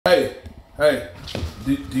Hey,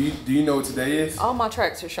 do you know what today is? All my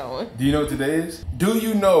tracks are showing. Do you know what today is? Do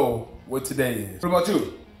you know what today is? What about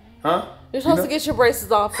you? Huh? You're supposed to get your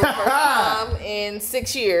braces off for the first time in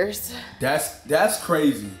 6 years. That's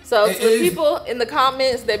crazy. So to the people in the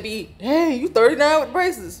comments that be, hey, you 39 with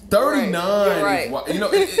braces. 39. You're right. You know,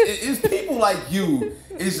 it's people like you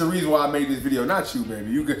is the reason why I made this video. Not you, baby.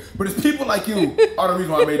 You good. But it's people like you are the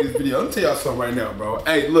reason why I made this video. Let me tell y'all something right now, bro.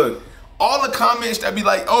 Hey, look. All the comments that be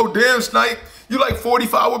like, oh, damn, Snipe, you like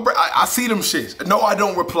 45 with braces. I see them shits. No, I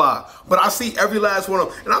don't reply. But I see every last one of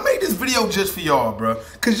them. And I made this video just for y'all, bro.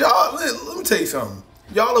 Because y'all, let me tell you something.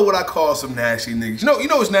 Y'all are what I call some nasty niggas. You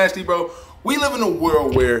know what's nasty, bro? We live in a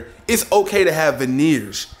world where it's okay to have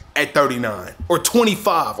veneers at 39 or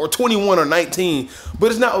 25 or 21 or 19,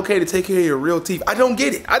 but it's not okay to take care of your real teeth. I don't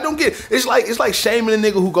get it. I don't get it. It's like shaming a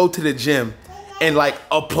nigga who go to the gym and like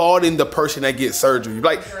applauding the person that gets surgery.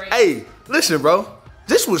 Like, hey, listen, bro,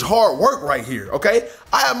 this was hard work right here, okay?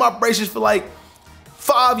 I had my braces for like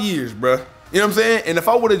 5 years, bro. You know what I'm saying? And if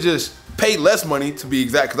I would have just paid less money, to be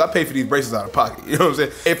exact, because I paid for these braces out of pocket, you know what I'm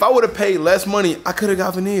saying? If I would have paid less money, I could have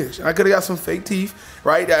got veneers. I could have got some fake teeth,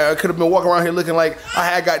 right? I could have been walking around here looking like I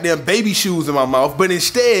had goddamn baby shoes in my mouth, but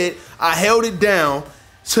instead, I held it down,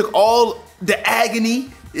 took all the agony,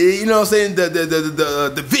 you know what I'm saying,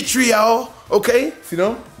 the vitriol, okay?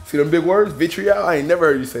 See them big words? Vitriol? I ain't never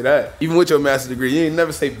heard you say that. Even with your master's degree, you ain't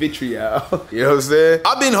never say vitriol. You know what I'm saying?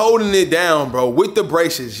 I've been holding it down, bro, with the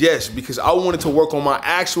braces, yes, because I wanted to work on my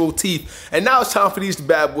actual teeth. And now it's time for these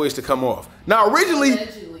bad boys to come off. Now, originally,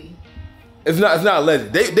 allegedly. It's not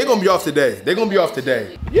alleged. They're gonna be off today. They're gonna be off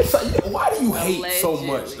today. Why do you hate so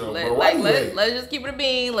much, though, bro? Let's just keep it a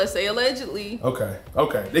bean. Let's say allegedly. Okay,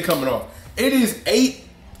 they coming off. It is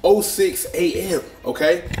 8:06 a.m.,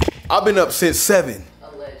 okay? I've been up since 7.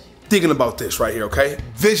 Thinking about this right here, okay?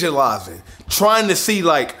 Visualizing, trying to see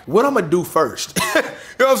like what I'm gonna do first. You know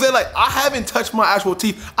what I'm saying? Like I haven't touched my actual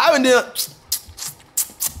teeth. I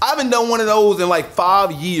haven't done one of those in like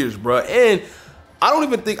 5 years, bro. And I don't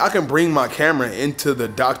even think I can bring my camera into the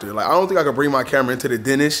doctor. Like I don't think I can bring my camera into the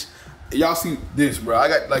dentist. Y'all see this, bro? I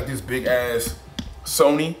got like this big ass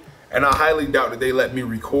Sony, and I highly doubt that they let me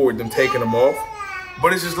record them taking them off.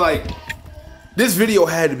 But it's just like, this video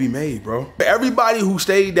had to be made, bro. For everybody who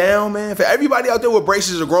stayed down, man, for everybody out there with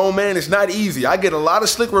braces as a grown man, it's not easy. I get a lot of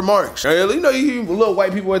slick remarks. You know, you little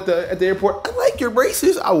white people at the airport, I like your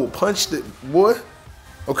braces. I will punch the boy,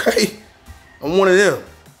 okay? I'm one of them.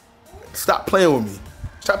 Stop playing with me.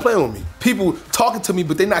 Stop playing with me. People talking to me,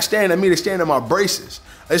 but they're not staring at me, they're staring at my braces.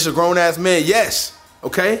 This is a grown ass man, yes,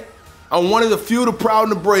 okay? I'm one of the few, the proud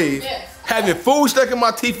and the brave. Yes. Having food stuck in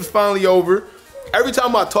my teeth is finally over. Every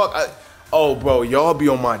time I talk, oh, bro, y'all be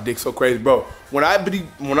on my dick so crazy, bro. When I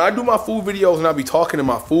do my food videos and I be talking and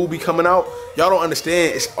my food be coming out, y'all don't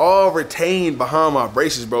understand. It's all retained behind my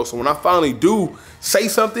braces, bro. So when I finally do say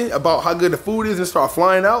something about how good the food is and start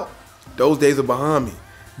flying out, those days are behind me.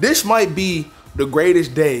 This might be the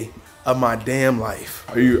greatest day of my damn life.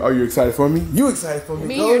 Are you excited for me? You excited for me?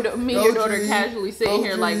 Me and your daughter casually sitting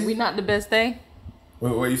here like we not the best day.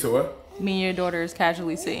 Wait, you said what? Me and your daughter is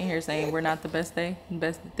casually sitting here saying we're not the best day, the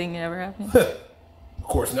best thing that ever happened. Of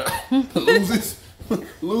course not.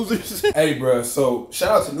 Losers. Hey, bro, so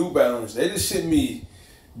shout out to New Balance. They just sent me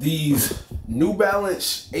these New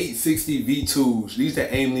Balance 860 V2s. These are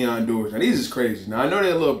Aim Leon doors. Now, these is crazy. Now, I know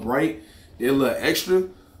they're a little bright. They're a little extra.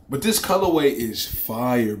 But this colorway is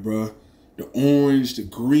fire, bro. The orange, the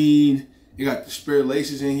green. You got the spare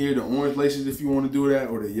laces in here. The orange laces if you want to do that.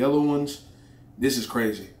 Or the yellow ones. This is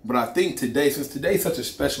crazy. But I think today, since today's such a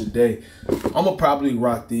special day, I'm going to probably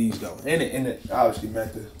rock these, though. And it obviously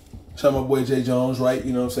meant to shout my boy Jay Jones, right?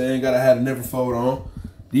 You know what I'm saying? Got to have a never fold on.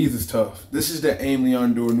 These is tough. This is the Aim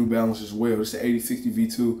Leon Door New Balance as well. It's the 8060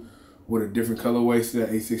 V2 with a different colorway. So that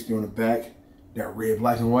 860 on the back. That red,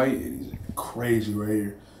 black, and white. It is crazy right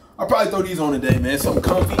here. I'll probably throw these on today, man. Something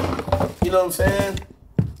comfy. You know what I'm saying?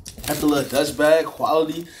 That's a little Dutch bag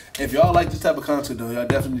quality. If y'all like this type of content, though, y'all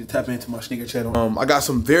definitely need to tap into my sneaker channel. I got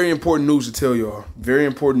some very important news to tell y'all. Very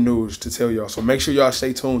important news to tell y'all. So make sure y'all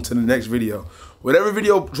stay tuned to the next video. Whatever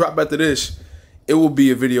video drop after this, it will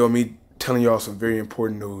be a video of me telling y'all some very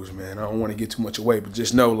important news, man. I don't want to get too much away, but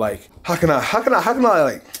just know, like, how can I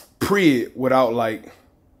like pre it without like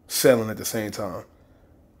selling at the same time?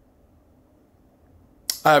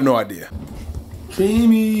 I have no idea.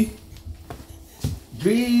 Dreamy.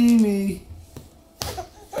 Dreamy,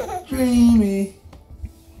 dreamy,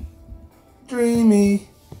 dreamy.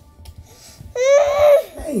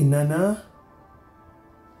 Hey, Nana.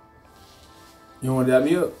 You want to dab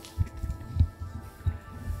me up?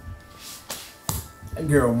 That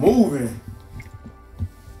girl moving.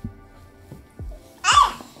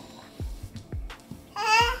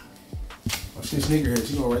 She's sneakerhead.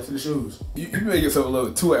 She going right to the shoes. You make yourself a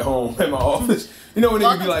little too at home at my office. You know when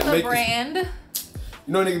niggas be like, make brand. You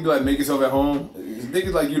know when niggas be like, make yourself at home?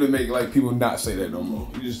 Niggas like you to make like people not say that no more.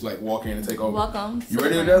 You just like walk in and take over. Welcome. You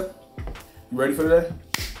ready for that? You ready for today?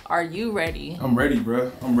 Are you ready? I'm ready,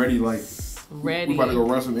 bro. I'm ready. Like, ready. We about to go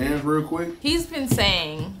run some errands real quick. He's been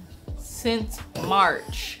saying since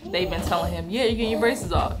March, they've been telling him, yeah, you're getting your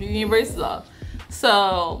braces off. You're getting your braces off.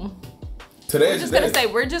 So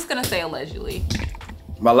we're just gonna say allegedly.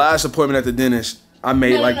 My last appointment at the dentist, I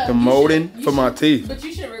made the molding for my teeth. But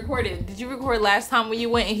you should have recorded. Did you record last time when you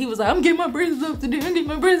went and he was like, I'm getting my braces off today, I'm getting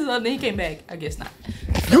my braces off, and then he came back? I guess not.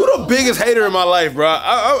 You the biggest hater in my life, bro.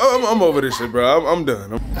 I'm over this shit, bro. I'm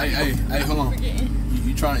done. Hey, hold on.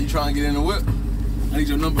 You trying to get in the whip? I need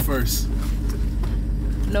your number first.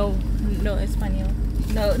 No, Espanol.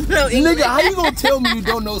 No, English. Nigga, how you gonna tell me you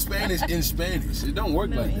don't know Spanish in Spanish? It don't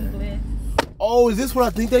work like English. that. Oh, is this what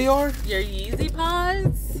I think they are? Your Yeezy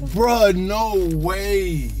Pods? Bruh, no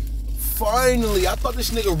way. Finally, I thought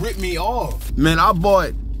this nigga ripped me off. Man, I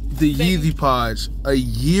bought the Yeezy Pods a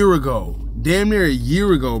year ago. Damn near a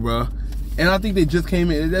year ago, bro. And I think they just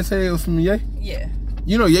came in. Did that say it was from Ye? Yeah.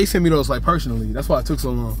 You know, Ye sent me those like personally. That's why it took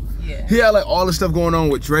so long. Yeah. He had like all the stuff going on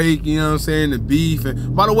with Drake, you know what I'm saying? The beef.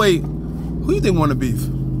 And by the way, who you think won the beef?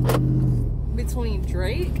 Between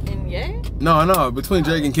Drake and Ye? No, between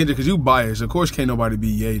Drake and Kendrick, because you biased. Of course can't nobody be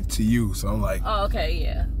Ye to you. So I'm like. Oh, okay,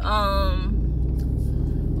 yeah.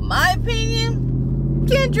 My opinion,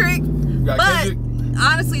 Kendrick. But Kendrick?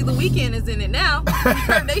 Honestly, The Weeknd is in it now.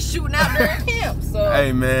 They shooting out during camp, so.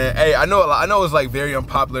 Hey man, hey, I know it's like very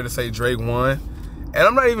unpopular to say Drake won, and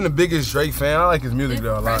I'm not even the biggest Drake fan. I like his music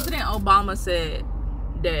though a lot. President Obama said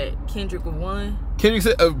that Kendrick won.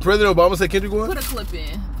 President Obama said Kendrick won? Put a clip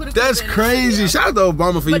in. That's crazy. Shout out to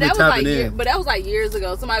Obama for even tapping in. But that was like years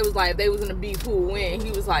ago. Somebody was like, if they was in a beef, who would win?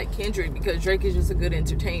 He was like, Kendrick, because Drake is just a good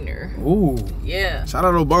entertainer. Ooh. Yeah. Shout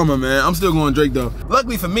out to Obama, man. I'm still going Drake though.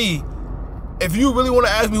 Luckily for me, if you really want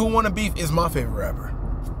to ask me who won the beef, it's my favorite rapper,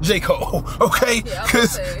 J. Cole, okay?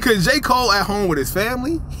 Cause J. Cole at home with his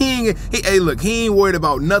family, he ain't worried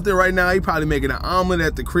about nothing right now. He probably making an omelet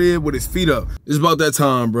at the crib with his feet up. It's about that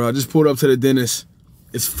time, bro. I just pulled up to the dentist.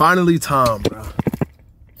 It's finally time, bro,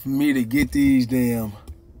 for me to get these damn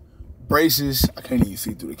braces. I can't even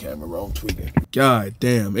see through the camera, bro. I'm tweaking. God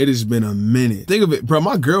damn, it has been a minute. Think of it, bro.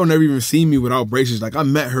 My girl never even seen me without braces. Like, I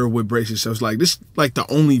met her with braces, so it's like, this like the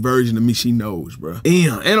only version of me she knows, bro.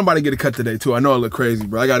 Damn, and I'm about to get a cut today, too. I know I look crazy,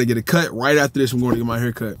 bro. I got to get a cut right after this. I'm going to get my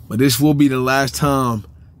hair cut. But this will be the last time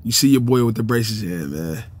you see your boy with the braces in,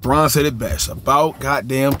 man. Bron said it best. About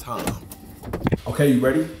goddamn time. Okay, you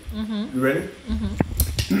ready? Mm-hmm. You ready?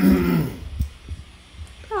 Mm-hmm.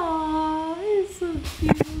 Aw, it's so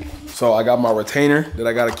cute. So I got my retainer that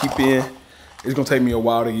I gotta keep in. It's gonna take me a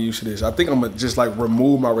while to get used to this. I think I'm gonna just like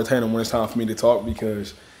remove my retainer when it's time for me to talk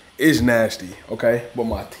because it's nasty, okay? But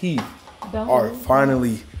my teeth are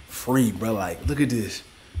finally free, bro. Like, look at this.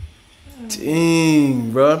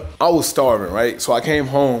 Dang, bro. I was starving, right? So I came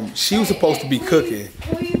home. She was supposed to be cooking.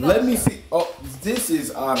 Let me see. Oh, this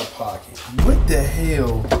is out of pocket. What the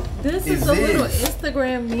hell? This is a little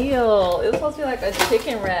Instagram meal. It was supposed to be like a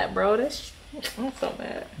chicken wrap, bro. I'm so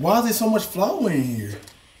mad. Why is there so much flour in here?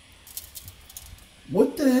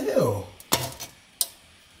 What the hell?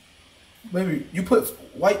 Baby, you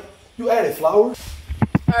added flour? All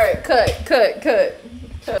right, cut.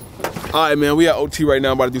 All right, man, we at OT right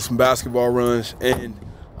now, about to do some basketball runs, and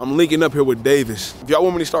I'm linking up here with Davis. If y'all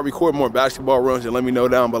want me to start recording more basketball runs, then let me know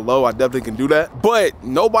down below. I definitely can do that. But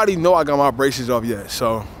nobody know I got my braces off yet,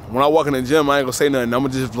 so when I walk in the gym, I ain't gonna say nothing. I'm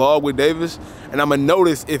gonna just vlog with Davis, and I'm gonna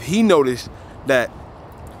notice if he noticed that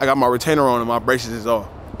I got my retainer on and my braces is off.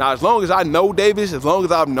 Now, as long as I know Davis, as long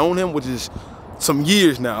as I've known him, which is some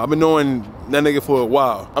years now, I've been knowing that nigga for a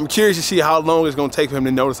while. I'm curious to see how long it's gonna take for him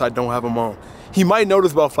to notice I don't have them on. He might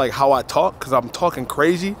notice about like how I talk, cause I'm talking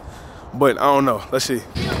crazy, but I don't know. Let's see.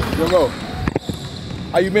 Yo,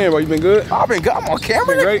 how you been, bro? You been good? I've been good. I'm on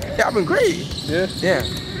camera. Been great? Yeah, I've been great. Yeah? Yeah.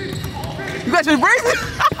 You got your braces?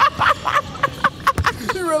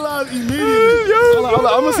 You realize immediately. I'm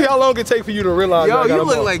gonna see how long it take for you to realize. Yo, you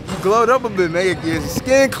look like you glowed up a bit, man. Your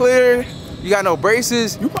skin clear. You got no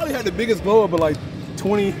braces. You probably had the biggest glow up at like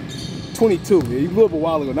 22. Yeah, you blew up a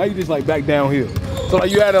while ago. Now you just like back downhill. So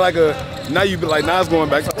like you added like now you be like, now it's going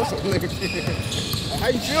back. How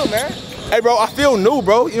you feel, man? Hey, bro, I feel new,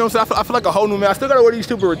 bro. You know what I'm saying? I feel like a whole new man. I still gotta wear these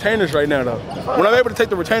stupid retainers right now, though. When I'm able to take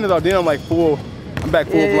the retainers off, then I'm like I'm back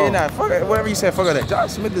full blown. Nah, fuck it. Whatever you said, fuck that.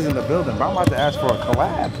 Josh Smith is in the building, bro. I'm about to ask for a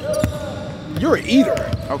collab. You're an eater.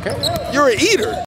 Okay. You're an eater.